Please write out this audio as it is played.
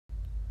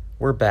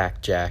We're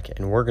back, Jack,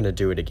 and we're going to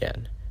do it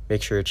again.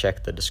 Make sure to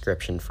check the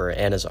description for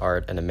Anna's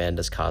art and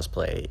Amanda's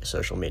cosplay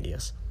social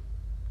medias.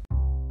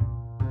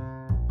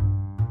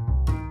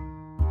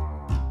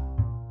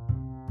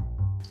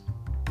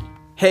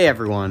 Hey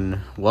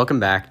everyone, welcome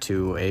back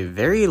to a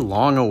very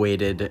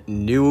long-awaited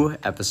new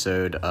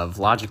episode of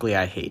Logically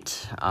I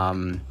Hate.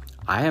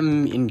 I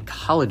am in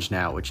college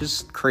now, which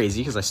is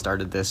crazy because I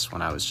started this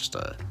when I was just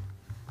a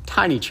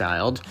tiny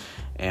child,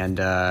 and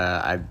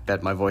I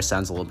bet my voice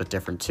sounds a little bit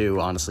different too.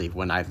 Honestly,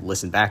 when I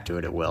listen back to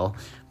it, it will.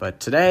 But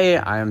today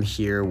I am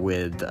here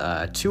with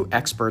two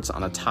experts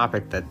on a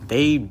topic that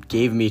they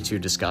gave me to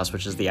discuss,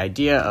 which is the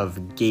idea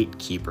of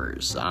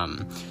gatekeepers.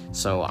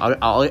 So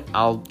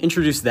I'll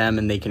introduce them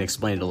and they can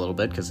explain it a little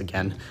bit, because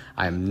again,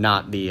 I'm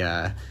not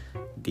the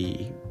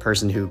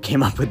person who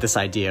came up with this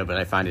idea, but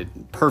I find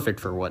it perfect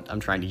for what I'm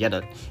trying to get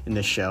at in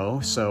this show.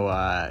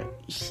 So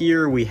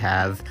here we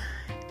have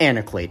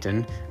Anna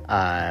Clayton,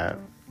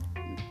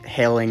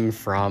 hailing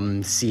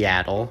from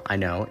Seattle. I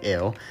know,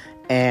 ew.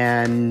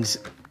 And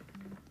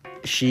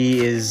she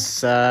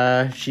is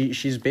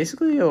she's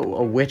basically a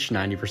witch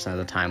 90% of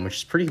the time, which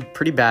is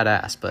pretty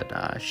badass,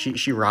 but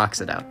she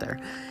rocks it out there.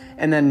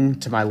 And then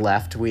to my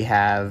left we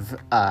have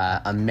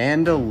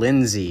Amanda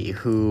Lindsay,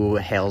 who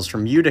hails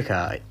from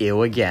Utica,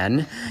 ew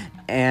again,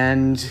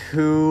 and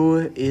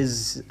who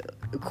is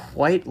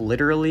quite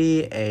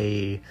literally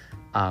a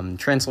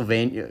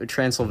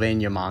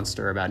Transylvania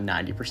monster about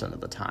 90%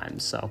 of the time.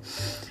 So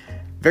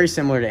very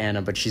similar to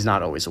Anna, but she's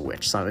not always a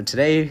witch. So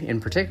today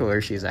in particular,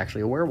 she's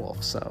actually a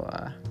werewolf.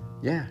 So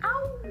yeah.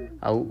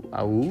 Ow.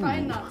 Ow. Try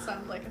and not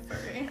sound like a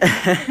furry.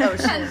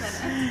 10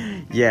 minutes.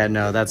 Yeah,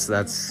 no, that's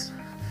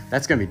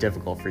gonna be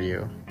difficult for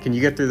you. Can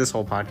you get through this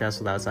whole podcast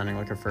without sounding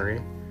like a furry?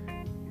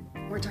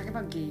 We're talking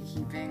about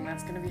gatekeeping.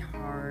 That's gonna be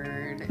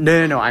hard.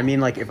 No. I mean,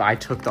 like, if I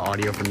took the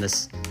audio from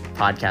this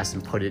podcast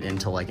and put it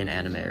into like an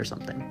anime or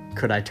something,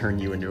 could I turn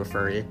you into a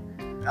furry?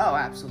 Oh,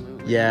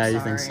 absolutely. Yeah, I'm you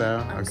think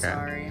sorry. so? I'm Okay.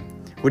 sorry.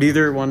 Would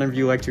either one of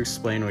you like to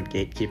explain what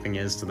gatekeeping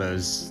is to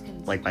those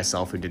like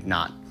myself who did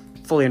not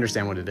fully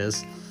understand what it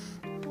is?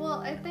 Well,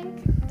 I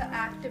think the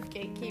act of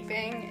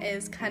gatekeeping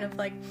is kind of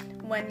like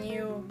when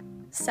you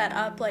set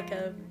up like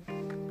a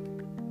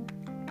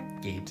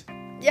Gate.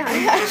 yeah,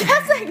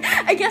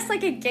 I guess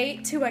like a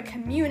gate to a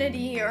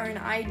community or an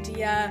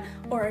idea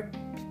or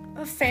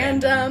a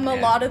fandom. Yeah.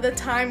 A lot of the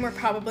time we're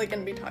probably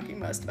going to be talking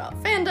most about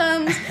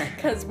fandoms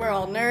because we're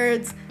all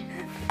nerds.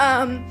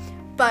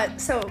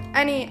 But so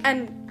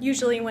and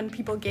usually when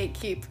people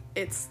gatekeep,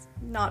 it's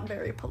not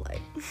very polite.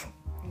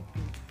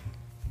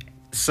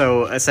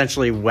 So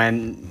essentially,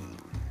 when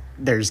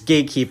there's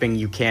gatekeeping,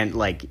 you can't,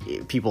 like,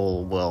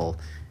 people will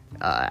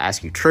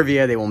ask you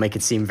trivia. They will make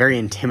it seem very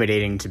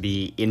intimidating to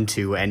be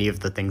into any of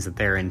the things that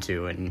they're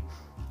into. And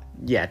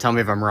yeah, tell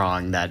me if I'm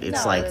wrong. That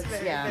it's No, like, that's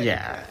very, yeah. very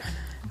yeah. correct.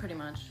 Pretty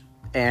much.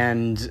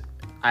 And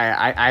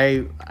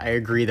I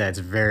agree that it's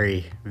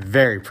very,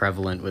 very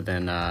prevalent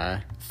within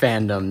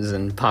fandoms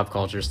and pop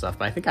culture stuff.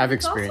 But I think I've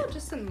It's experienced. also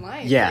just in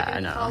life. Yeah, like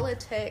in I know.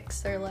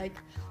 Politics or like,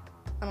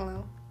 I don't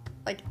know,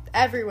 like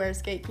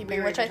everywhere's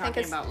gatekeeping, which I think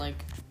is about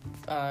like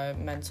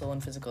mental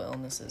and physical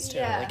illnesses too,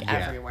 Yeah. like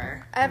Yeah.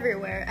 everywhere.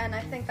 everywhere, and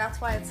I think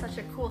that's why it's such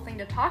a cool thing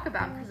to talk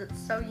about because it's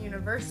so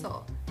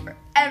universal for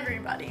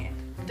everybody.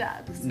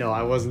 Dabs. No,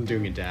 I wasn't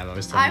doing a dab. I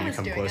was I telling you was to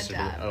come doing close a to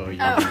dab. the. Oh, you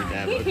Oh. did a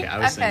dab. Okay, I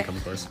was saying Okay.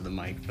 come close to the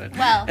mic, but.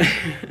 Well,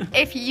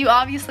 if you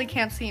obviously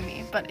can't see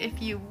me, but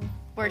if you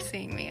were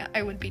seeing me,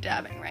 I would be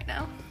dabbing right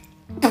now.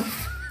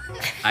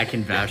 I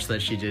can vouch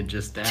that she did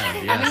just dab.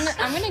 Yes.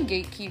 I'm gonna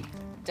gatekeep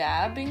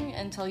dabbing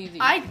and tell you that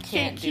you I can't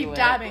can't do keep it.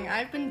 dabbing.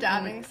 I've been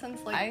dabbing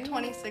since like I-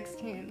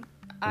 2016.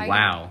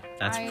 Wow,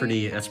 that's I-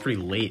 pretty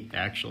late,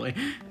 actually.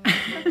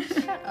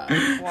 Shut up.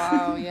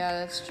 Wow, yeah,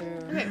 that's true.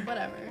 Okay,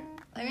 whatever.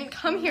 I didn't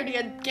come here to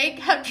get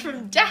gatekept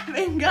from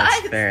dabbing,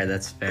 guys.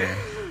 That's fair.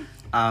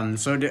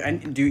 So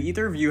do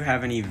either of you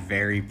have any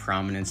very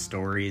prominent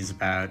stories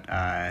about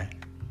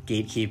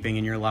gatekeeping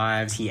in your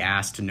lives? He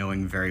asked,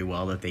 knowing very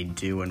well that they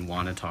do and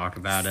want to talk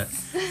about it.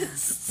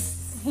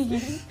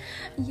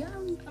 Yeah.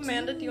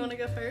 Amanda, do you want to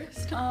go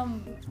first?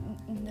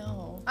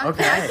 No.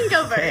 Okay, I can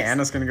go first. Okay,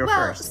 Anna's gonna go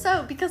well, first.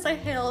 so because I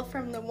hail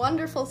from the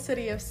wonderful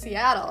city of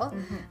Seattle,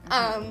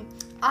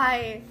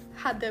 I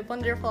had the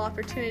wonderful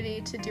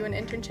opportunity to do an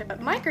internship at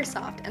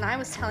Microsoft, and I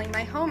was telling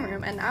my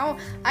homeroom, and now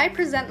I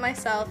present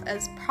myself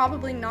as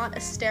probably not a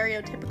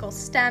stereotypical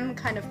STEM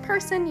kind of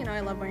person. You know, I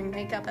love wearing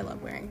makeup, I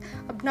love wearing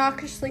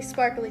obnoxiously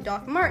sparkly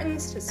Doc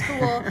Martens to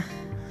school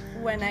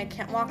when I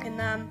can't walk in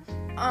them.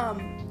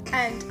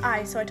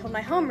 So I told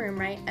my homeroom,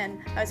 right, and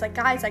I was like,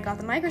 guys, I got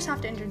the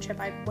Microsoft internship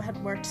I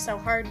had worked so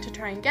hard to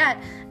try and get,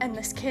 and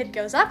this kid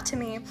goes up to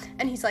me,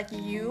 and he's like,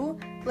 you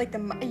got a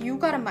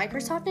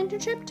Microsoft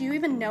internship? Do you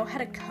even know how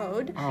to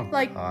code? Oh,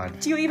 like, God.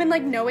 do you even,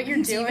 like, know what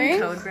you're doing? Do you even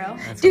code, bro?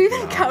 That's Do you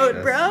even code,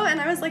 obnoxious. bro?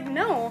 And I was like,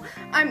 no,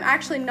 I'm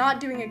actually not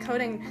doing a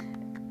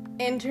coding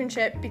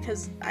internship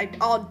because I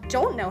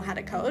don't know how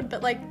to code,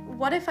 but, like,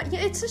 what if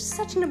it's just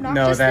such an obnoxious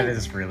No, that thing.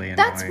 is really annoying.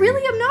 That's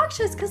really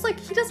obnoxious because, like,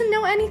 he doesn't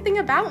know anything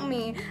about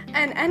me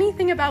and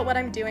anything about what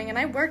I'm doing, and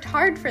I worked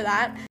hard for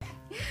that.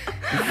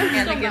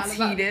 And so it gets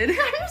mad about heated.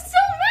 I'm so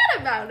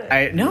mad about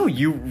it. No,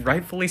 you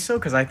rightfully so,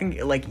 because I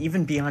think like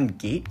even beyond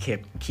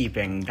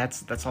gatekeeping,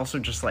 that's also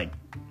just like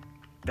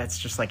that's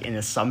just like an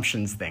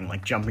assumptions thing,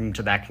 like jumping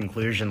to that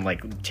conclusion,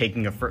 like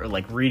taking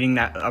like reading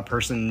that a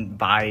person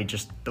by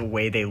just the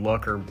way they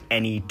look or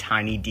any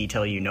tiny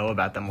detail you know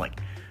about them, like,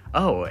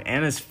 oh,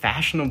 Anna's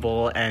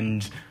fashionable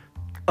and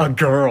a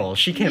girl,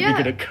 she can't be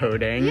good at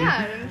coding.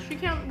 Yeah, and she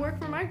can't work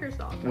for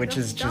Microsoft. Which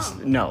That's is just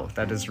dumb. no,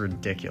 that is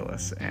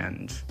ridiculous,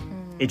 and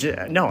it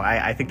just no.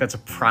 I think that's a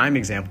prime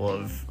example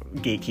of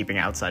gatekeeping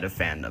outside of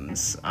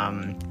fandoms.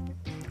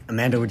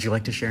 Amanda, would you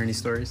like to share any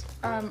stories?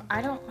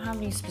 I don't have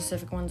any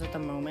specific ones at the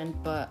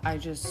moment, but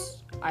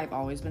I've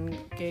always been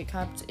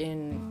gatekept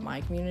in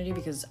my community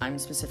because I'm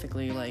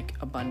specifically like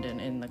abundant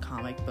in the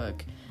comic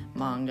book,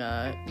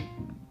 manga,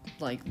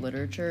 like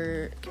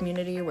literature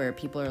community where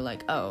people are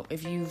like, oh,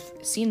 if you've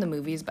seen the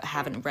movies but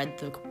haven't read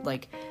the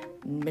like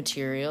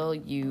material,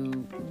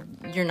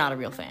 you're not a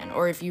real fan.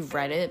 Or if you've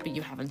read it but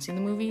you haven't seen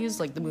the movies,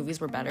 like the movies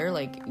were better,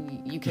 like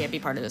you can't be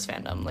part of this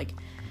fandom.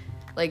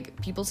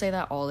 Like people say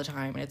that all the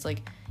time, and it's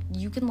like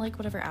you can like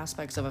whatever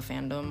aspects of a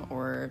fandom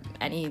or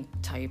any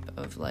type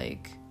of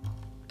like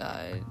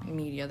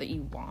media that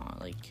you want.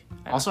 Like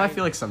I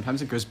feel like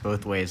sometimes it goes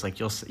both ways. Like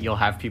you'll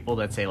have people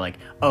that say like,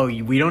 oh,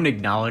 we don't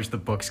acknowledge the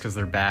books because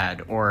they're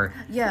bad, or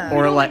yeah,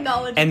 or don't like,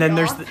 acknowledge and then the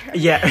there's author.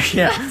 yeah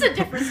That's a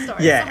different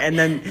story. yeah, and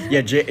then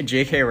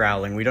J.K.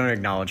 Rowling, we don't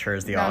acknowledge her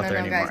as the author no,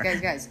 anymore.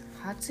 guys.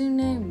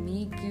 Hatsune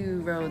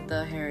Miku wrote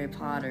the Harry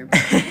Potter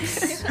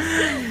books.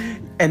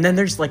 And then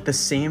there's like in the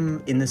same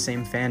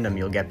fandom,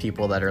 you'll get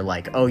people that are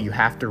like, oh, you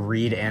have to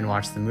read and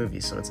watch the movie.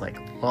 So it's like,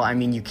 well, I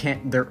mean, you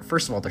can't,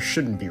 first of all, there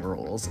shouldn't be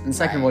rules. And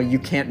second of all, you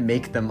can't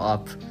make them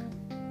up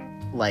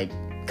like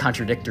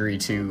contradictory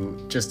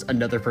to just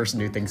another person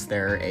who thinks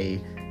they're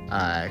a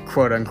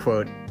quote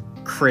unquote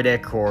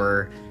critic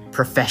or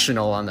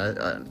professional on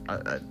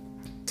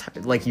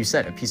like you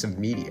said, a piece of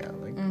media.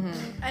 Like,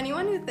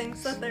 Anyone who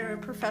thinks that they're a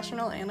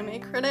professional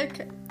anime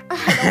critic,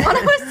 I don't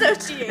want to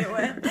associate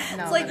with.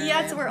 It's like,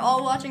 yes, we're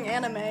all watching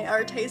anime.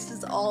 Our taste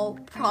is all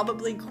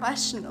probably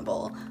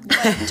questionable.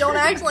 But don't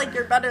act like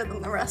you're better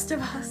than the rest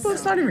of us. well,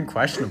 it's not even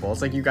questionable.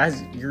 It's like you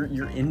guys, you're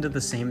into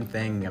the same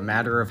thing. A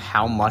matter of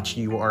how much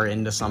you are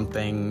into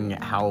something,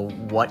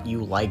 what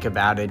you like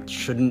about it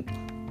shouldn't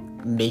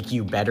make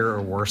you better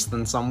or worse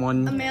than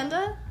someone.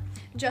 Amanda,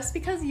 just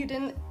because you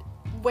didn't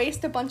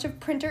waste a bunch of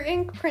printer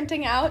ink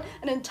printing out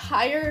an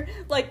entire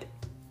like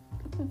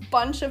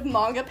bunch of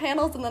manga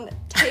panels and then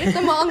tape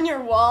them on your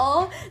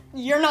wall,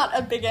 you're not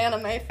a big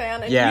anime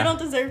fan, and you don't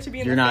deserve to be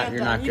in the fandom.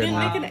 You're not you good didn't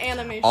enough. make an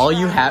anime All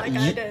you shrine have, like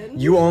I did.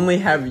 you only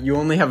have a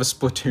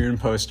Splatoon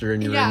poster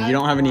in your room. You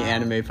don't have any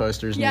anime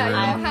posters in your room.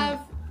 I have.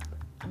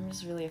 I'm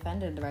just really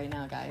offended right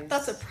now, guys.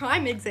 That's a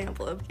prime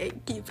example of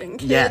gatekeeping,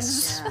 kids.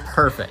 Yes,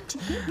 perfect.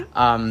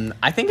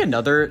 I think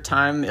another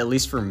time, at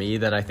least for me,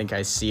 that I think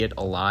I see it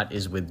a lot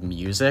is with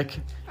music.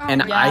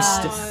 And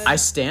yes. I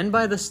stand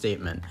by the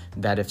statement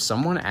that if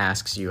someone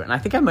asks you, and I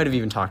think I might have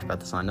even talked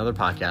about this on another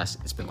podcast,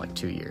 it's been like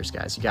 2 years,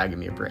 guys, you gotta give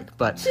me a break.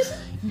 But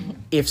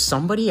if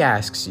somebody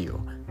asks you,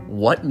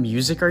 what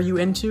music are you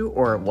into,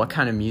 or what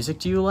kind of music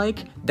do you like?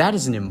 That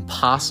is an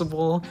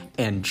impossible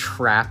and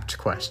trapped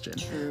question.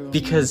 True.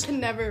 Because You can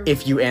never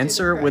if you do the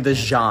answer correct with a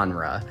answer.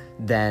 genre,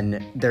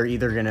 then they're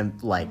either gonna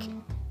like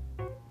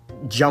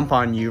jump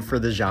on you for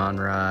the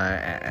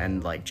genre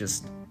and like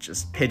just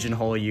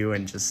pigeonhole you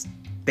and just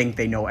think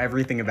they know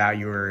everything about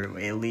you, or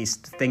at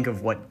least think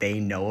of what they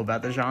know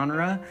about the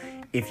genre.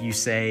 If you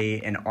say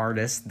an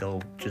artist,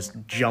 they'll just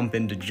jump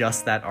into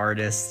just that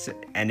artist.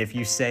 And if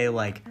you say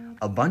like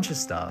a bunch of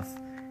stuff,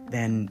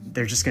 then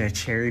they're just gonna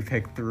cherry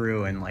pick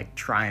through and like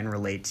try and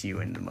relate to you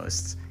in the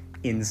most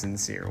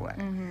insincere way.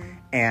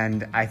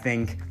 And I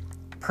think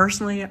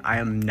personally,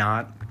 I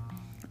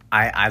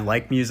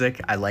like music.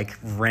 I like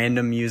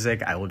random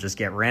music. I will just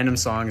get random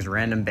songs,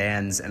 random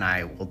bands, and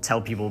I will tell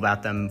people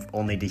about them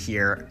only to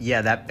hear,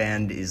 yeah, that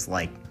band is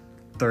like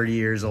 30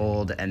 years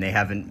old and they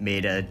haven't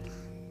made a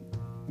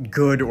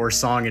good or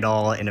song at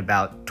all in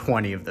about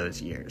 20 of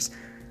those years.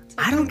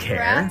 I don't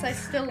Congrats, care. I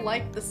still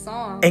like the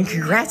song. And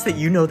congrats that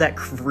you know that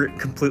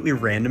completely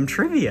random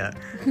trivia.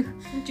 Do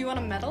you want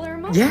a medal or a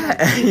monument?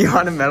 Yeah, you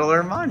want a medal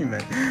or a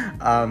monument.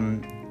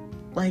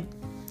 Like,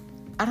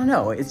 I don't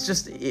know. It's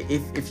just,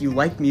 if you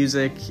like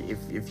music,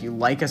 if you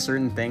like a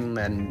certain thing,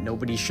 then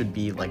nobody should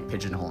be like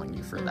pigeonholing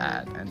you for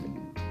that.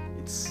 And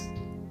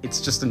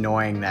it's just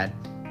annoying that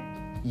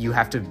you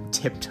have to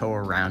tiptoe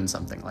around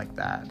something like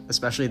that.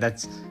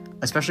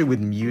 Especially with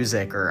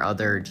music or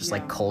other just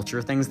like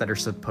culture things that are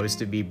supposed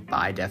to be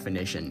by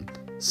definition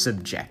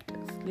subjective.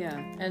 Yeah,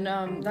 and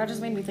that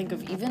just made me think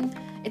of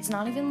it's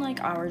not even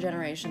like our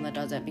generation that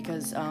does it,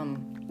 because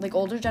like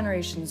older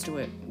generations do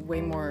it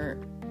way more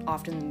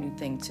often than you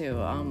think too.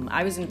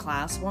 I was in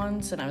class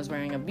once and I was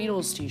wearing a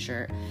Beatles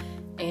t-shirt,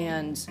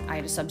 and I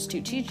had a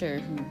substitute teacher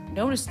who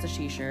noticed the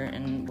t-shirt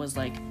and was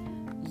like,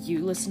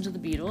 you listen to the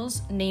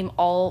Beatles? Name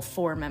all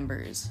 4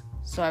 members.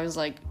 So I was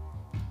like,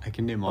 I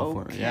can name all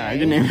 4. Okay. Yeah, I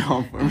can name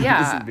all 4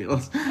 Yeah. of the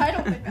Beatles. I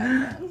don't think I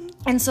can.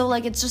 and so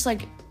like it's just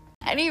like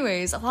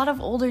Anyways, a lot of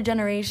older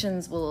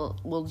generations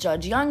will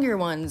judge younger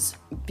ones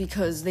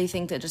because they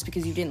think that just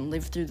because you didn't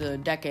live through the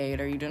decade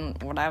or you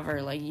didn't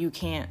whatever, like, you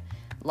can't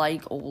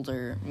like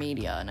older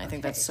media, and I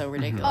think that's so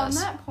ridiculous.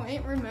 On that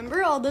point,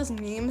 remember all those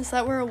memes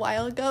that were a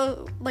while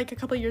ago, like a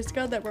couple years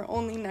ago, that were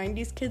only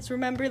 90s kids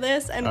remember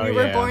this, and we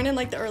were born in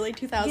like the early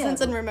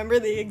 2000s and remember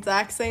the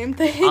exact same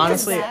thing?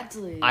 Honestly,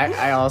 Exactly.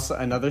 I also,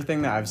 another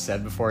thing that I've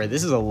said before,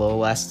 this is a little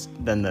less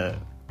than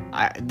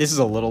this is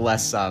a little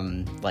less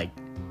like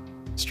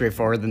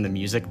straightforward than the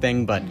music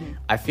thing, but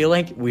I feel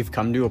like we've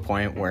come to a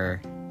point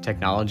where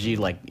technology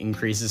like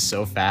increases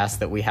so fast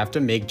that we have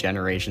to make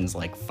generations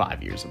like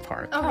 5 years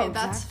apart. Okay, Oh,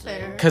 that's exactly.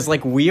 fair. Because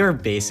like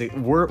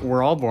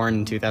we're all born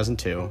in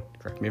 2002.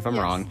 Correct me if I'm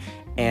wrong,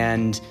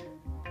 and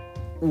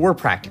we're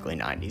practically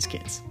 90s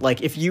kids.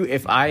 Like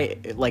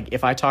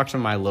if I talk to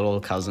my little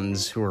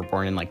cousins who were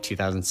born in like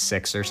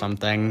 2006 or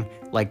something,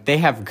 like they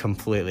have a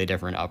completely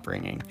different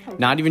upbringing.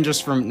 Not even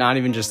just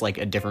like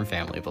a different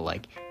family, but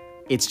like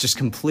it's just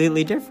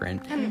completely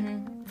different.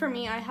 And for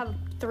me, I have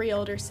 3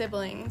 older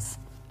siblings,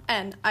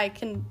 and I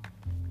can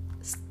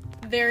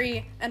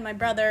and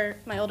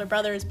my older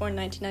brother is born in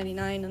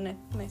 1999, and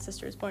my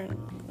sister is born in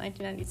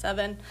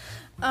 1997.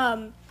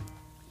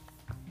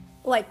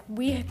 Like,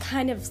 we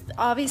kind of,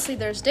 obviously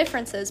there's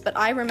differences, but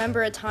I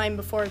remember a time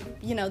before,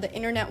 the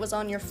internet was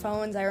on your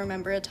phones. I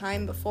remember a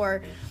time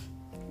before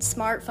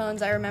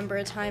smartphones. I remember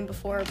a time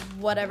before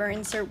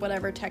insert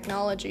whatever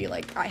technology.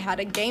 Like, I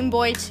had a Game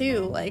Boy too.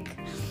 Like,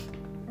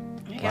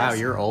 I Wow, guess.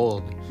 you're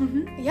old.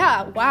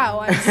 Yeah, wow,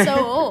 I'm so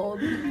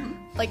old.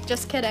 Like,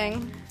 just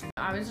kidding.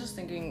 I was just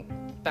thinking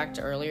back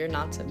to earlier,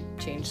 not to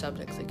change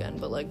subjects again,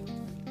 but like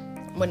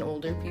when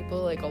older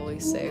people like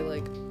always say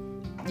like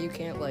you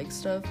can't like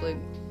stuff, like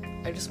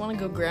I just want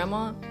to go,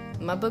 Grandma,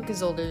 my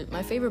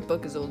favorite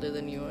book is older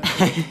than you are.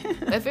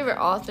 My favorite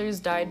authors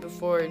died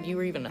before you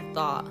were even a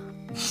thought.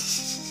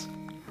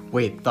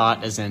 Wait,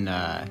 thought as in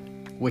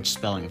which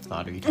spelling of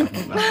thought are you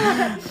talking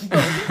about?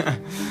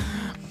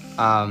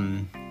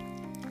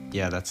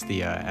 Yeah, that's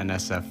the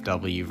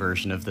NSFW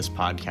version of this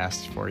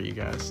podcast for you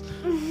guys.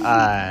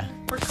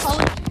 We're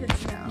college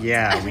kids now.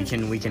 Yeah, we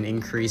can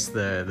increase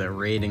the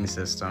rating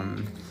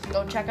system.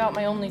 Go check out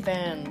my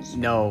OnlyFans.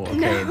 No,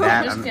 okay,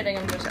 that I'm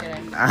just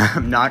kidding.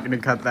 I'm not gonna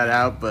cut that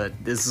out, but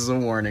this is a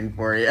warning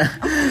for you.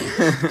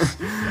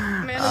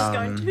 Amanda's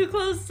going too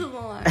close to the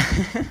line.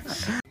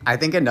 I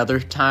think another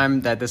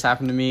time that this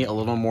happened to me, a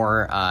little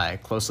more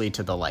closely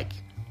to the like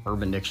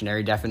Urban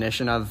Dictionary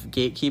definition of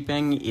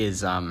gatekeeping,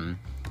 is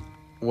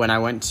when I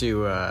went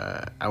to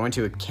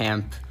a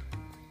camp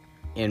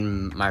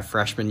in my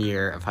freshman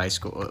year of high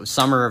school,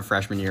 summer of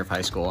freshman year of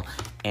high school,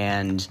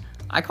 and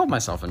I called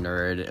myself a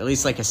nerd, at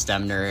least like a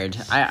STEM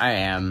nerd. I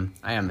am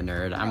a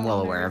nerd. I'm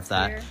well aware of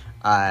that.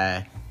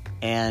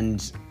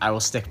 And I will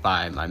stick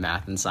by my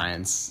math and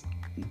science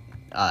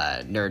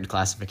nerd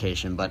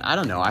classification, but I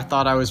don't know. I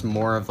thought I was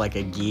more of like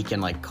a geek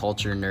and like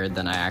culture nerd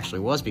than I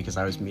actually was, because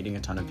I was meeting a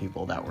ton of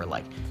people that were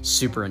like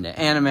super into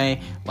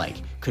anime, like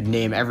could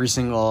name every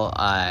single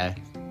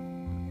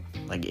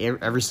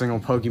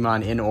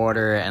Pokemon in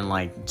order, and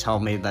like tell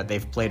me that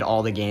they've played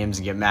all the games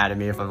and get mad at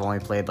me if I've only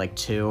played like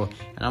 2.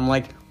 And I'm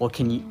like, well,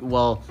 can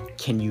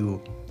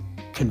you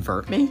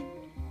convert me?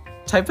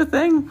 Type of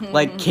thing.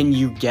 Like, can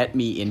you get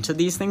me into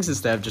these things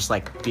instead of just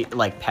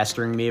like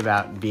pestering me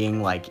about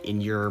being like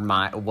in your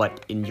mind,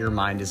 what in your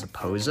mind is a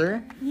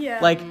poser? Yeah.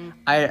 Like,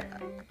 I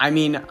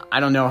mean, I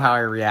don't know how I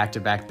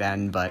reacted back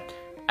then, but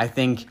I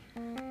think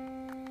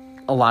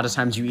a lot of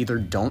times you either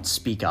don't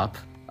speak up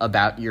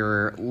about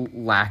your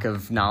lack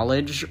of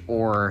knowledge,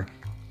 or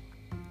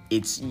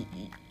it's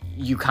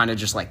you kind of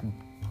just like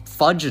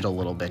fudge it a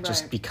little bit,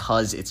 just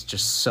because it's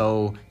just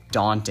so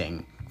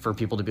daunting for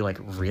people to be like,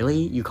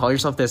 really? You call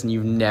yourself this and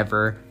you've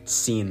never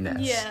seen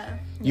this? Yeah.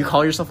 You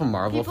call yourself a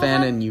Marvel People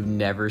fan have- and you've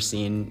never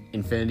seen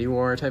Infinity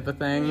War type of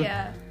thing?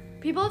 Yeah.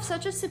 People have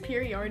such a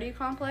superiority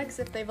complex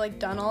if they've like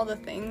done all the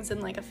things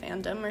in like a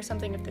fandom or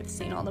something, if they've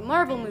seen all the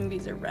Marvel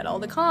movies or read all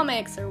the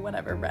comics or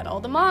whatever, read all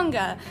the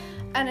manga.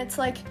 And it's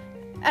like,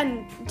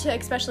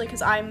 especially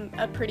because I'm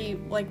a pretty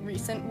like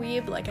recent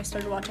weeb, like I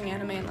started watching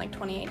anime in like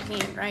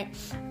 2018, right?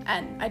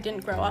 And I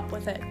didn't grow up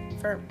with it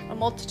for a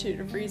multitude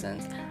of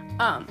reasons.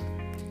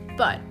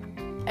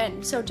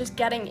 And so just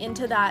getting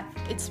into that,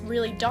 it's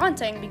really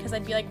daunting, because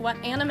I'd be like, what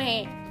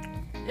anime,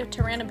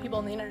 to random people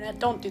on the internet,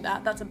 don't do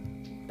that, that's a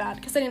bad,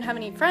 because I didn't have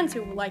any friends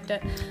who liked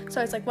it. So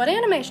I was like, what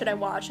anime should I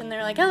watch? And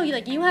they're like, oh,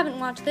 you haven't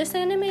watched this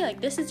anime?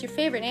 Like, this is your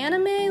favorite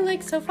anime,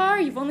 like, so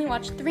far? You've only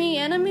watched 3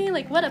 anime?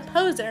 Like, what a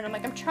poser. And I'm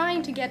like, I'm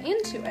trying to get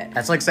into it.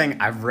 That's like saying,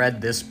 I've read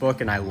this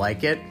book and I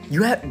like it.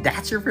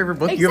 That's your favorite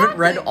book? You haven't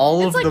read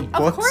all of It's the like,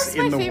 books of course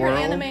in the my favorite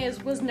world?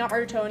 anime was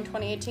Naruto in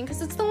 2018,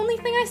 because it's the only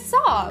thing I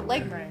saw.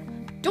 Like,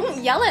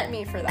 don't yell at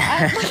me for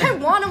that. Like, I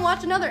want to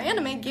watch another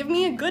anime. Give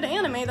me a good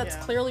anime that's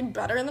clearly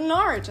better than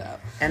Naruto.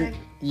 And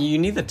you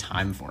need the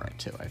time for it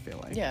too, I feel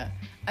like. Yeah.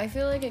 I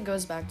feel like it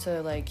goes back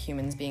to like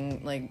humans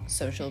being like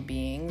social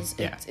beings.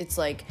 Yeah. It's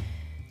like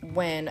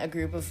when a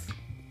group of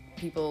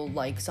people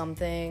like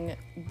something,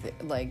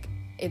 like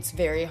it's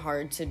very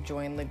hard to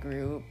join the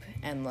group,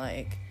 and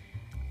like,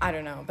 I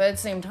don't know. But at the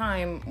same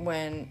time,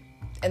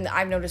 and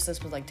I've noticed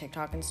this with like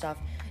TikTok and stuff,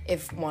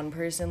 if one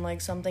person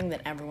likes something,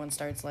 then everyone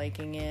starts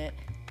liking it,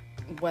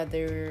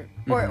 whether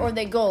or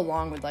they go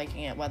along with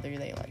liking it whether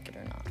they like it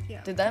or not.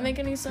 Yeah. Did that make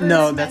any sense?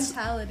 No, that's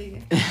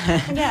mentality.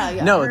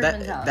 yeah. no, herd that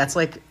mentality. that's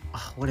like,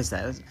 what is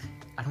that?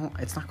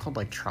 It's not called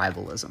like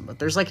tribalism, but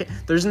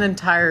there's an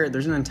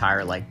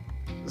entire like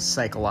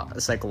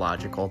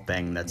psychological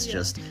thing that's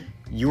just,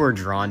 you are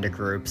drawn to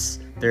groups.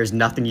 There's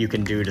nothing you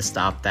can do to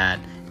stop that,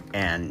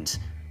 and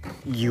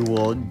you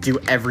will do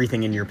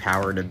everything in your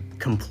power to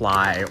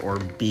comply or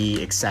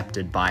be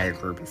accepted by a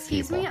group of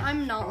Excuse people. me,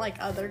 I'm not like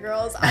other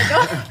girls. I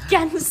go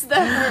against the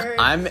herd.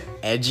 I'm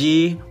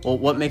edgy. Well,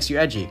 what makes you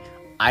edgy?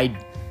 I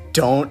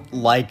don't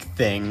like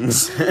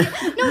things. No,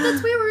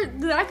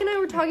 Zach and I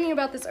were talking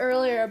about this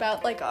earlier,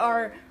 about like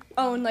our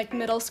own like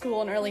middle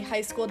school and early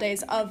high school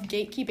days of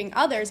gatekeeping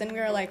others, and we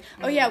were like,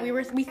 oh yeah,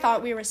 we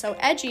thought we were so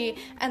edgy,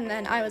 and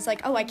then I was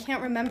like, oh, I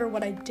can't remember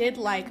what I did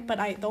like, but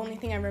the only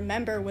thing I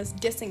remember was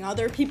dissing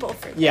other people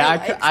for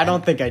Yeah, I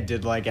don't think I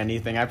did like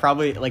anything. I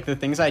probably, like, the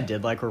things I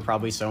did like were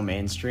probably so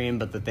mainstream,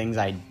 but the things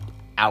I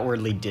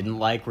outwardly didn't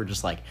like were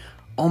just like,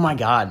 oh my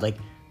god, like,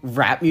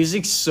 rap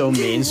music's so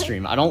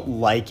mainstream. I don't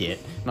like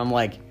it. And I'm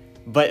like,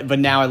 but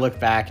now I look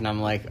back and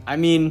I'm like, I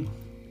mean,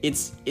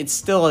 it's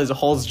still a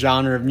whole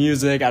genre of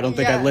music. I don't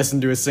think I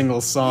listened to a single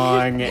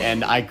song,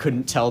 and I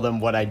couldn't tell them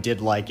what I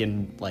did like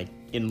in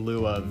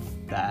lieu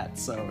of that.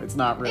 So it's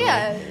not really.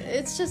 Yeah,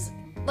 it's just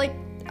like,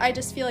 I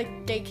just feel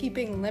like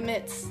gatekeeping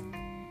limits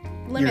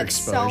so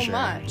exposure.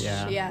 much.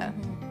 Yeah.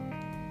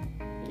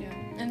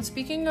 And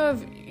speaking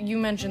of, you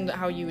mentioned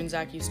how you and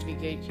Zach used to be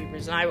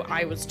gatekeepers, and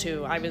I was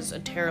too. I was a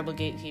terrible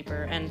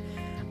gatekeeper, and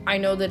I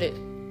know that it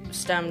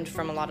stemmed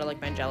from a lot of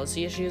like my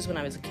jealousy issues when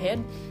I was a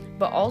kid,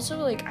 but also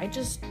like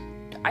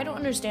I don't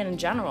understand in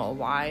general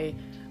why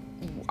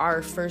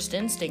our first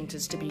instinct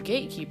is to be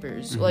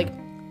gatekeepers. Mm-hmm.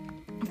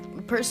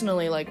 Like,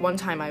 personally, like one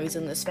time I was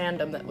in this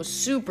fandom that was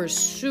super,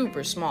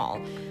 super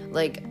small.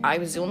 Like, I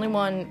was the only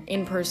one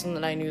in person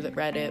that I knew that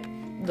read it,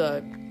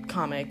 the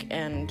comic,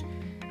 and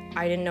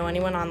I didn't know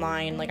anyone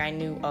online. Like, I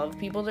knew of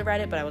people that read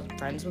it, but I wasn't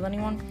friends with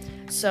anyone.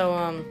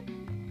 So,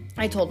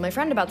 I told my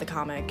friend about the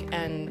comic,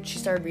 and she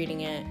started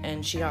reading it,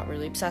 and she got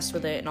really obsessed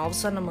with it, and all of a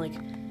sudden I'm like,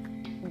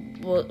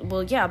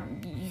 well, yeah,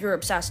 you're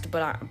obsessed,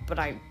 but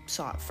I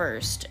saw it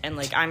first, and,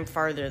 like, I'm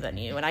farther than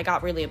you, and I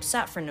got really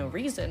upset for no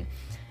reason,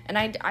 and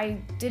I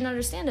didn't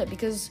understand it,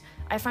 because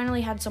I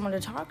finally had someone to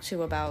talk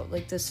to about,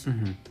 like, this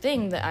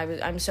thing that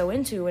I'm so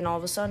into, and all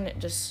of a sudden it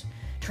just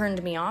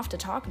turned me off to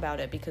talk about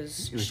it,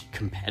 because It was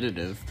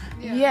competitive.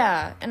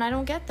 yeah, and I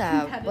don't get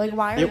that. Competitive. Like,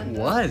 why are It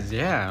was,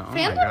 yeah. Oh my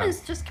Fandom God. is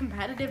just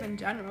competitive in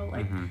general.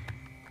 Like,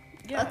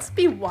 let's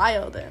be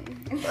wild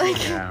and like.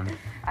 Yeah.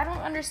 I don't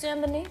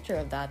understand the nature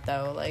of that,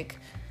 though. Like,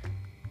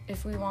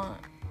 if we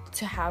want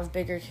to have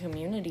bigger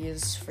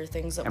communities for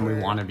things that And we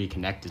want to be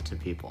connected to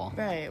people.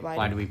 Right,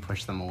 Why do we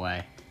push them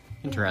away?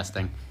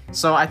 Interesting.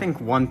 So I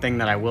think one thing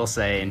that I will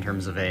say in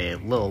terms of a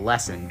little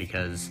lesson,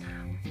 because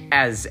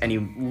as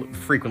any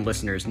frequent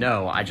listeners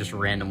know, I just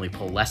randomly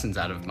pull lessons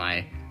out of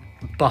my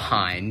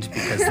behind,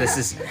 because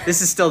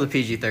this is still the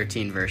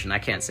PG-13 version. I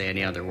can't say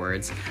any other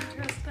words.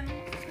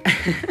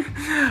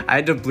 I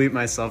had to bleep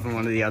myself in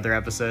one of the other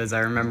episodes.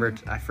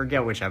 I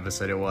forget which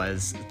episode it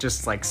was.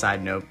 Just like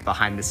side note,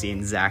 behind the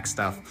scenes Zach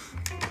stuff.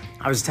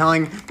 I was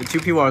telling the two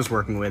people I was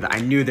working with, I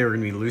knew they were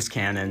going to be loose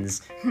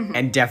cannons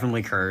and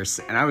definitely curse,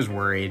 and I was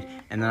worried.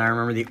 And then I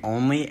remember the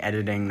only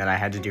editing that I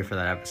had to do for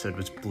that episode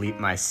was bleep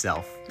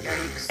myself.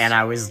 And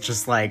I was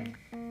just like,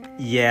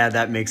 yeah,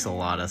 that makes a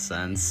lot of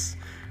sense.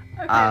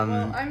 Okay,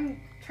 well,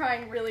 I'm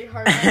trying really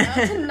hard right now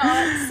to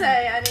not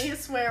say any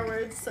swear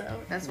words,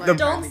 so That's why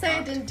don't say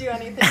I didn't do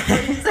anything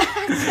for you,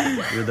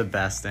 Zach. You're the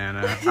best,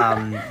 Anna.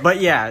 But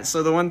yeah,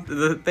 so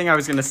the thing I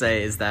was going to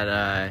say is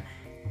that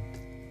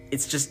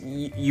it's just,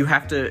 you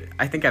have to,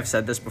 I think I've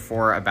said this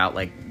before about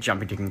like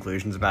jumping to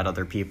conclusions about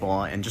other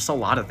people and just a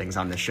lot of things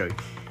on this show.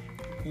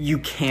 You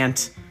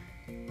can't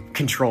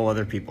control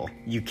other people.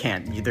 You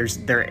can't.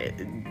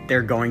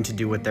 They're going to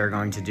do what they're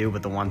going to do,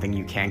 but the one thing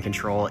you can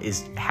control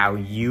is how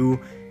you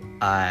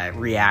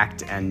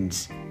react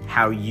and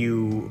how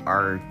you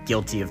are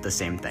guilty of the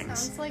same things.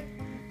 Sounds like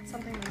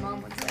something my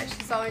mom would say.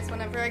 She's always,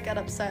 whenever I get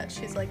upset,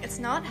 she's like, it's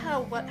not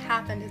what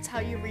happened, it's how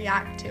you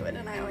react to it,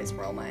 and I always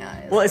roll my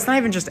eyes. Well, it's not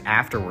even just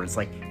afterwards.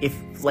 Like, if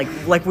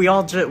like we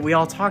all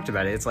talked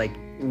about it. It's like,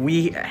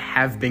 we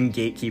have been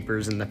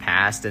gatekeepers in the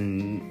past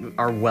and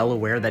are well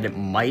aware that it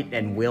might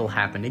and will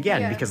happen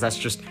again, because that's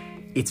just,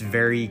 it's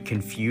very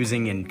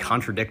confusing and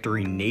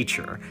contradictory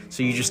nature.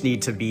 So you just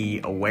need to be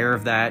aware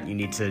of that. You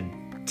need to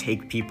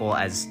take people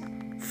as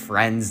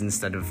friends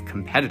instead of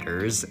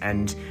competitors,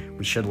 and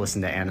we should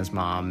listen to Anna's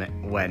mom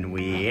when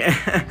we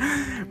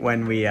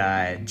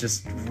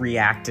just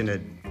react in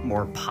a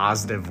more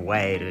positive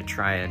way to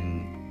try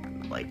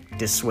and like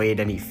dissuade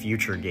any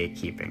future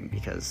gatekeeping,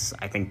 because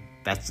I think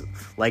that's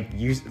like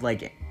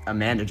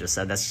Amanda just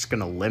said, that's just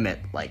gonna limit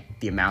like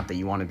the amount that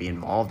you want to be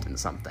involved in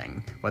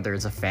something, whether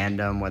it's a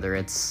fandom, whether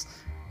it's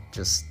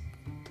just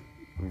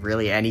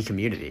really any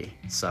community.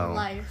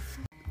 Life.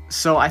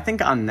 So I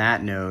think on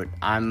that note,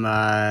 I'm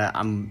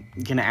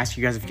gonna ask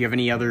you guys if you have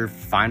any other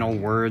final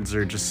words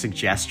or just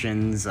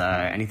suggestions,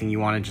 anything you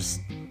want to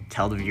just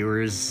tell the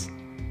viewers,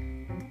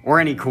 or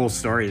any cool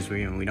stories.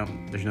 We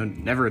don't. There's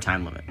never a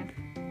time limit.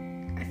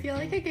 I feel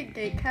like I get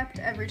gatekept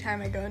every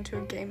time I go into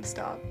a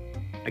GameStop.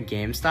 A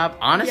GameStop?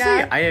 Honestly,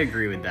 Yeah. I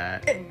agree with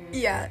that.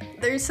 Yeah,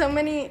 there's so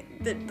many.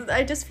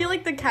 I just feel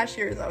like the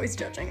cashier is always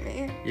judging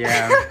me.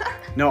 Yeah.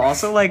 No,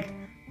 also, like,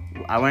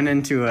 I went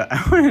into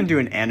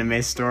an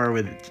anime store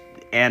with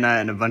Anna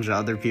and a bunch of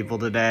other people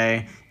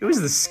today. It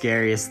was the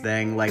scariest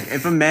thing. Like,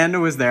 if Amanda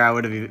was there, I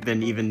would have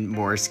been even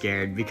more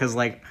scared because,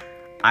 like,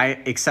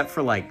 except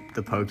for, like,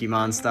 the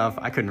Pokemon stuff,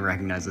 I couldn't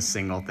recognize a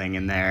single thing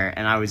in there,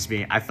 and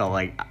I felt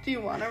like... Do you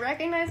want to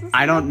recognize this?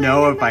 I don't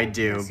know if I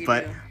do, Yes, you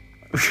but... do.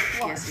 Watch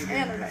Yes, you do.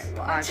 anime.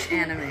 Watch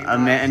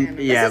anime.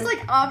 Yeah. This is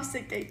like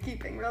opposite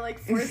gatekeeping. We're like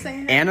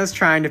forcing. Anna's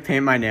trying to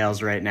paint my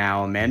nails right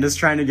now. Amanda's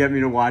trying to get me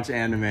to watch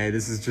anime.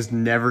 This is just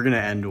never gonna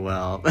end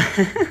well.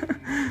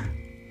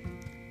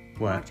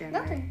 What?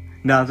 Nothing.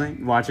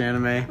 Nothing? Watch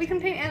anime? We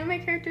can paint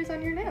anime characters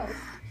on your nails.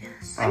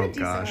 Yes. I'm a Oh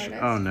decent gosh.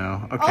 artist. Oh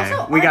no. Okay.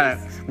 Also,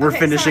 artists- We're okay,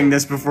 finishing sorry.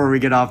 this before we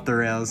get off the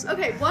rails.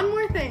 Okay, one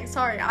more thing.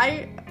 Sorry,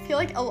 I feel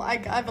like I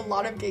have a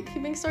lot of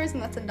gatekeeping stories,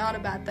 and that's not a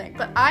bad thing.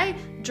 But I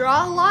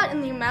draw a lot,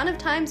 and the amount of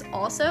times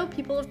also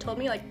people have told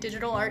me like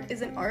digital art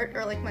isn't art,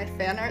 or like my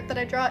fan art that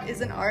I draw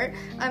isn't art.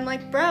 I'm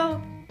like,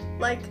 bro,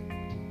 like,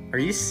 Are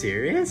you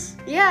serious?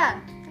 yeah,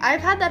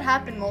 I've had that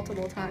happen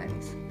multiple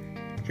times.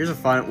 Here's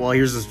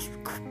this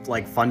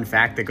like fun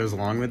fact that goes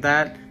along with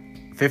that.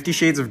 50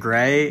 Shades of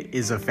Grey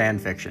is a fan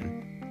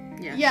fiction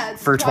Yes. Yeah,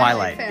 it's for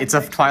Twilight. fan It's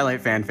a fiction.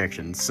 Twilight fan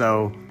fiction.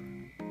 So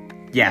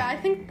Yeah, I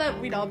think that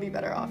we'd all be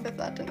better off if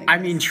that didn't exist. I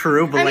mean,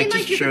 true, but I like mean,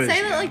 just like, you shows. could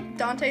say that, like,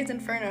 Dante's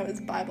Inferno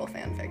is Bible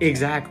fan fiction.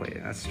 Exactly.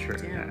 That's true.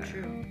 Damn yeah.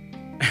 true.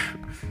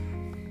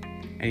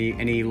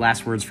 Any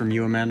last words from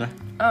you, Amanda?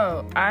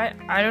 Oh,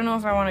 I don't know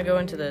if I want to go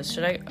into this.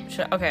 Should I?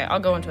 Okay, I'll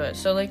go into it.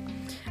 So, like,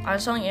 I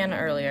was telling Anna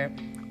earlier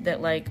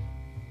that, like,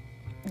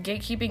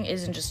 gatekeeping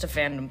isn't just a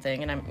fandom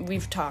thing, and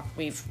we've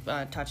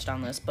touched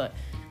on this, but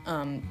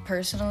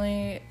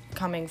personally,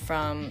 coming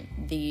from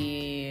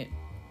the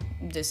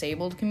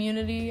disabled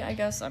community, I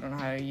guess, I don't know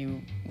how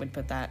you would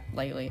put that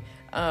lightly,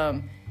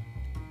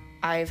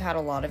 I've had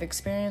a lot of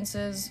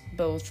experiences,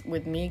 both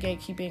with me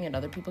gatekeeping and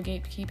other people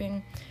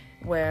gatekeeping,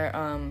 where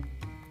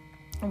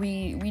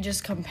we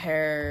just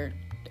compare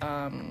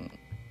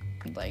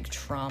like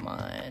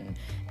trauma,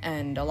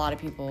 and a lot of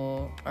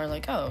people are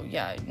like, oh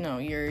yeah, no,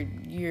 your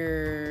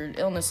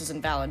illness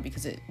isn't valid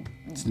because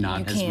It's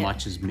not as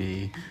much as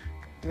me,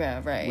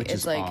 yeah, right, which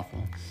it's is like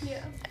awful.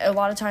 Yeah. a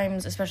lot of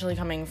times, especially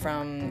coming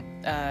from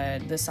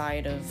the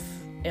side of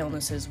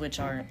illnesses which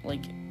are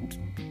like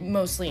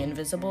mostly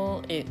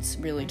invisible, it's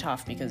really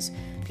tough because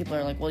people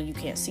are like, well, you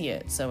can't see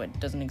it, so it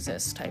doesn't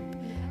exist type.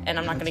 And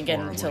I'm not going to get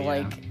horrible, into yeah.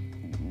 like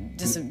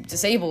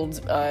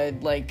disabled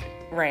like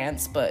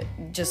rants, but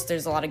just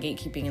there's a lot of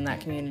gatekeeping in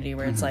that community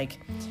where it's like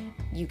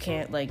you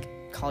can't like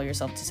call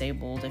yourself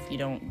disabled if you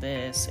don't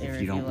this, or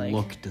If you don't like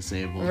look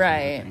disabled.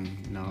 Right.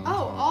 No. that's Oh,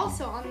 awful.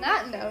 also on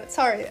that note,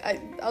 sorry,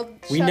 I'll.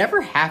 We shut never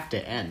up. have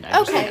to end. I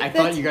Okay, thought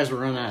that's- you guys were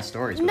running out of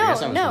stories, but No, I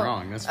guess I was no.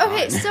 wrong. That's fine.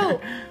 Okay,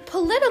 so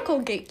political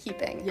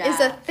gatekeeping is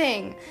Yeah. a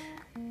thing.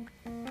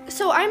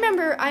 So I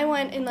remember I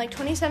went in like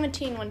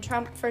 2017 when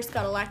Trump first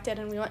got elected,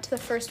 and we went to the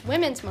first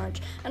Women's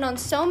March, and on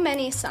so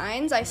many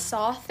signs I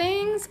saw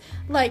things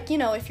like, you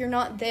know, if you're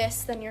not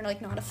this, then you're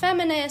like not a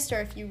feminist,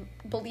 or if you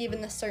believe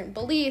in this certain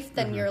belief,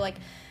 then you're like,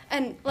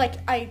 and like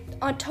I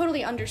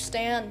totally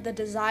understand the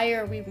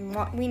desire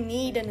we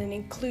need in an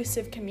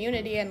inclusive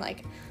community, and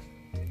like,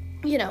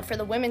 you know, for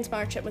the Women's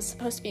March it was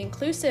supposed to be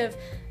inclusive,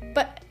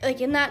 but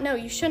like in that, no,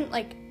 you shouldn't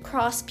like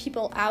cross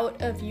people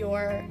out of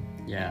your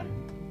Yeah.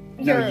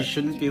 No, you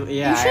shouldn't be.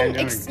 Yeah.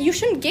 you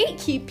shouldn't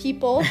gatekeep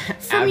people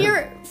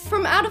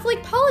from out of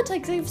like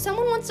politics. If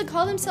someone wants to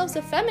call themselves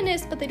a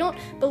feminist but they don't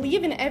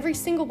believe in every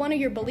single one of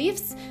your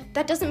beliefs,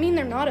 that doesn't mean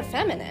they're not a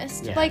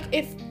feminist. Yeah. Like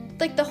if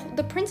like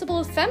the principle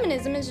of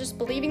feminism is just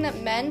believing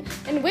that men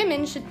and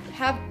women should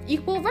have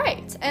equal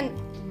rights, and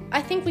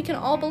I think we can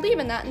all believe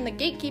in that, and the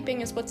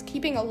gatekeeping is what's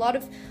keeping a lot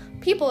of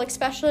people,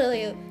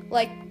 especially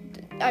like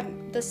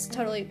this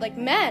totally like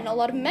men, a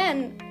lot of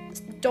men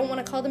don't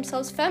want to call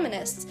themselves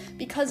feminists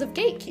because of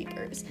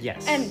gatekeepers.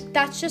 Yes. And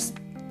that's just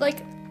like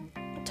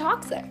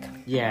toxic.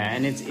 Yeah,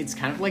 and it's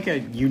kind of like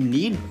you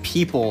need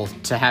people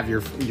to have your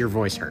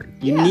voice heard.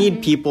 You Yeah.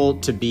 need people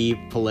to be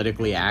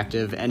politically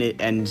active, and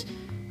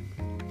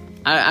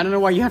I don't know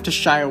why you have to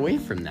shy away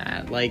from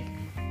that. Like,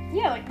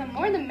 Yeah, like the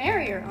more the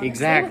merrier. Honestly.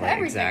 Exactly, With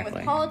everything, exactly.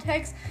 with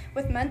politics,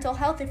 with mental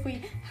health. If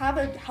we have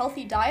a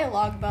healthy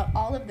dialogue about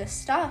all of this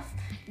stuff,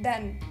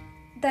 then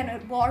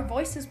our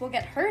voices will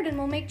get heard and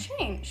we'll make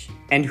change.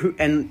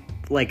 and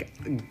like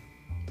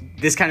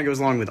this kind of goes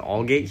along with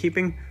all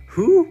gatekeeping.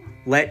 Who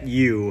let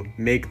you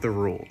make the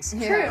rules?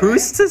 True.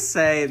 Who's to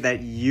say that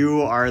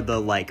you are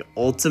the like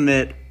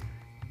ultimate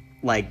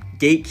like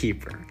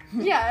gatekeeper?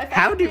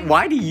 Yeah.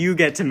 Why do you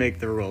get to make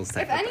the rules?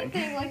 If Technically?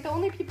 anything, like the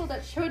only people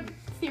that should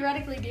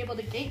theoretically be able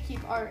to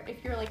gatekeep are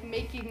if you're like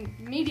making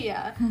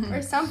media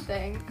or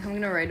something. I'm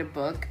gonna write a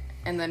book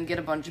and then get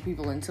a bunch of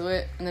people into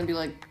it and then be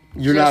like,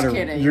 You're just not a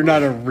kidding. you're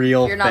not a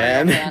real You're not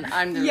fan. a fan.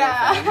 I'm the real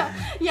fan. Yeah.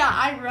 Yeah,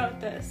 I wrote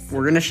this.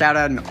 We're gonna shout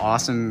out an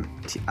awesome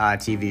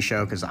TV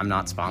show because I'm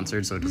not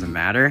sponsored, so it doesn't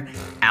matter.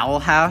 Owl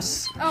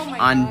House Oh my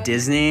on God.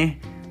 Disney.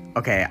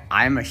 Okay,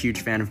 I'm a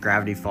huge fan of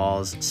Gravity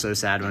Falls. So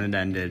sad when it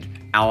ended.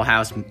 Owl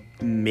House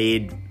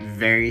made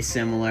very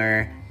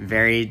similar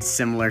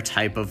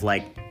type of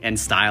like and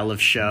style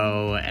of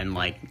show and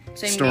like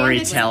Same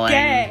storytelling.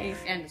 Gay.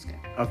 And it's good.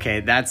 Okay,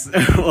 that's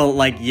well,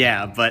 like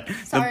yeah, but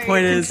Sorry, the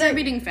point is,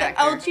 Contributing The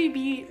factor.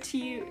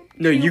 LGBT.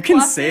 no, you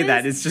can say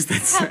that. It's just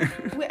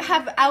that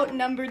have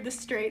outnumbered the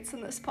straights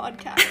in this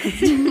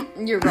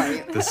podcast. You're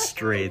right. the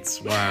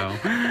straights. Wow.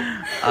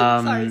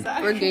 Sorry,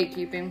 Zach. We're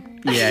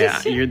gatekeeping. Yeah,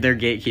 they're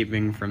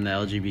gatekeeping from the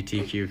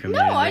LGBTQ community.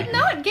 No, I'm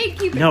not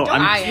gatekeeping. No, Don't-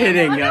 I'm I am.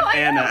 kidding, Oh, no, I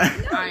Anna.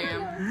 I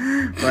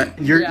am.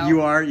 But Yeah.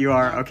 you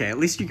are. Okay, at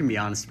least you can be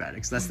honest about it,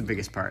 because that's the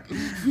biggest part.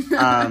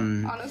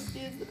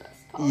 Honesty is the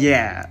best policy.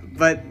 Yeah,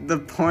 but the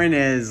point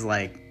is,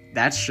 like,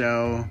 that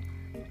show,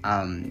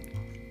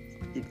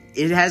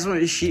 it has one.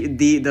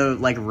 The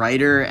like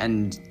writer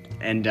and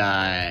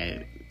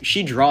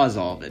she draws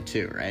all of it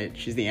too, right?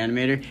 She's the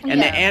animator,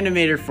 and Yeah. the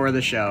animator for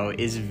the show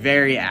is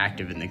very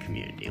active in the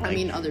community. Like, I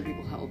mean, other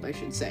people help, I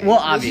should say. well,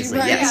 obviously,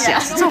 Right, yes, yeah.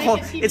 yes. Don't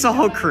make a TV It's a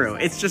whole show crew.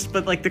 about It's just,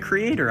 but like the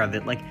creator of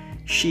it, like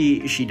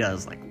she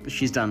does, like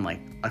she's done like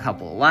a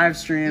couple of live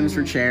streams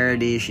for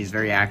charity. She's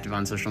very active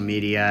on social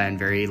media and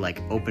very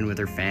like open with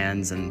her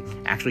fans and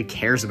actually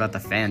cares about the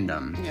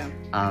fandom. Yeah.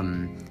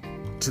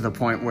 To the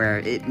point where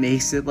it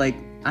makes it like,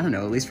 I don't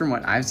know, at least from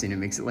what I've seen, it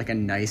makes it like a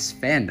nice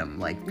fandom.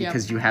 Like,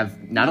 because you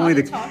have not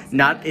only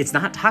toxic. it's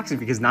not toxic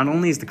because not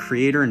only is the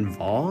creator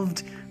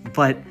involved,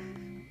 but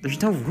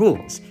there's no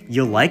rules.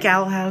 You like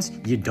Owl House,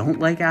 you don't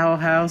like Owl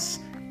House,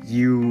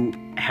 you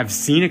have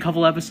seen a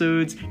couple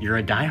episodes, you're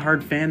a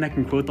diehard fan that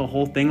can quote the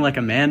whole thing like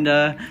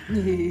Amanda.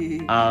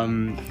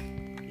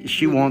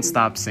 She won't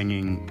stop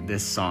singing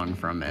this song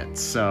from it.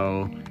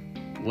 So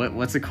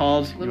what's it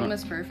called? Little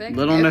Miss Perfect?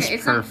 Little Miss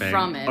It's Perfect. not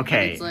from it.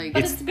 Okay. But it's like.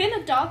 But it's been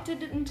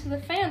adopted into the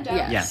fandom.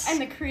 Yes. And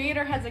the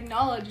creator has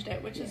acknowledged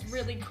it, which is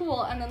really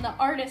cool. And then the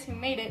artist who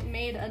made it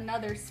made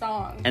another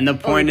song. And the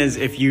point is,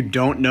 if you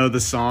don't know the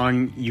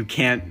song, you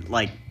can't,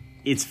 like,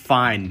 it's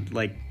fine.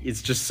 Like,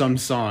 it's just some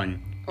song.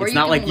 Or It's you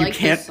not can like you like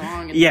can't. this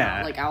song and yeah,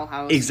 not like Owl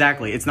House.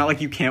 Exactly. It's not like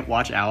you can't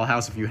watch Owl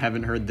House if you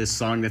haven't heard this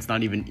song that's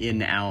not even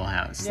in Owl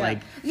House. Yeah. Like,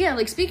 yeah,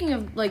 like speaking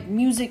of like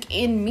music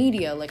in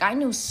media, like I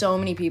know so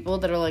many people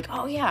that are like,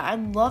 oh yeah, I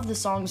love the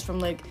songs from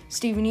like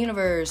Steven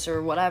Universe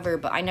or whatever,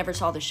 but I never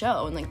saw the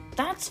show, and like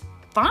that's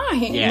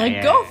fine. Yeah, like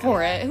yeah, go yeah.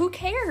 for it. Who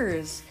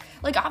cares?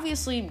 Like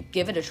obviously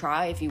give it a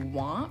try if you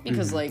want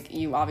because Mm-hmm. like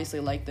you obviously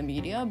like the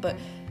media, but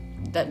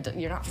that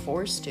you're not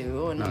forced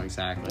to. And no,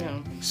 exactly. Yeah.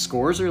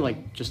 Scores are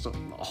like just a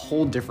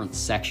whole different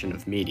section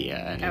of media,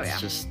 and it's yeah.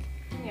 just.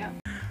 Yeah.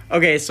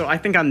 Okay, so I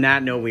think on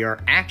that note, we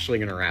are actually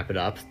going to wrap it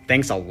up.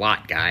 Thanks a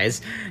lot,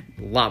 guys.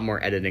 A lot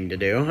more editing to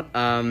do.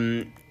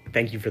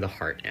 Thank you for the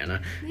heart,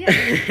 Anna. Yeah.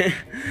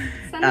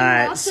 Sending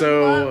lots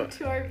so- of love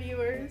to our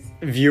viewers.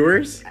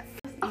 Viewers,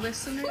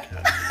 Listener.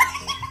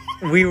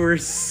 we were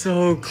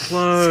so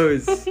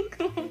close.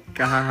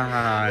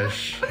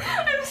 Gosh.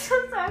 I'm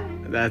so sorry.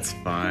 That's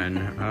fine.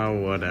 Oh,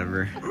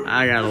 whatever.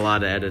 I got a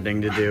lot of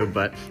editing to do,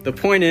 but the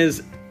point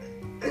is,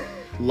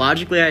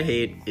 Logically I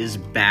Hate is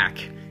back,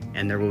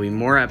 and there will be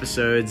more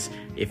episodes.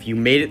 If you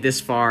made it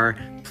this far,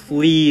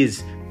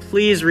 please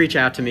reach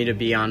out to me to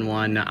be on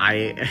one.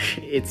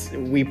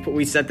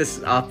 We set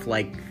this up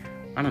like,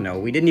 I don't know,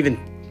 we didn't even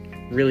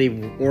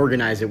really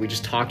organize it. We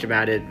just talked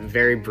about it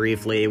very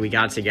briefly. We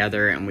got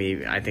together and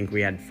I think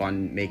we had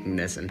fun making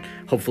this, and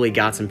hopefully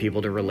got some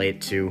people to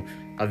relate to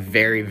a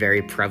very,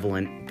 very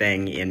prevalent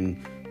thing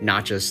in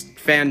not just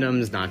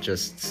fandoms, not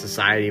just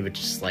society, but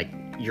just like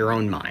your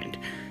own mind.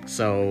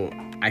 So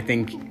I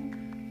think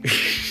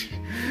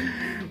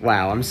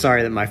wow, I'm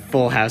sorry that my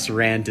Full House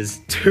rant is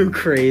too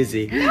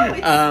crazy. No,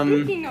 it's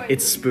spooky noises.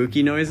 It's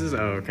spooky noises?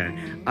 Oh,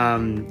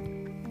 okay.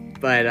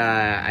 But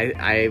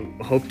I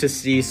hope to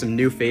see some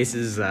new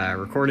faces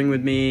recording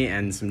with me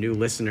and some new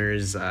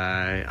listeners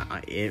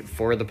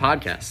for the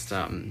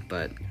podcast.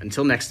 But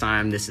until next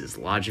time, this is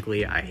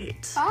Logically I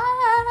Hate.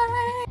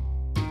 Bye.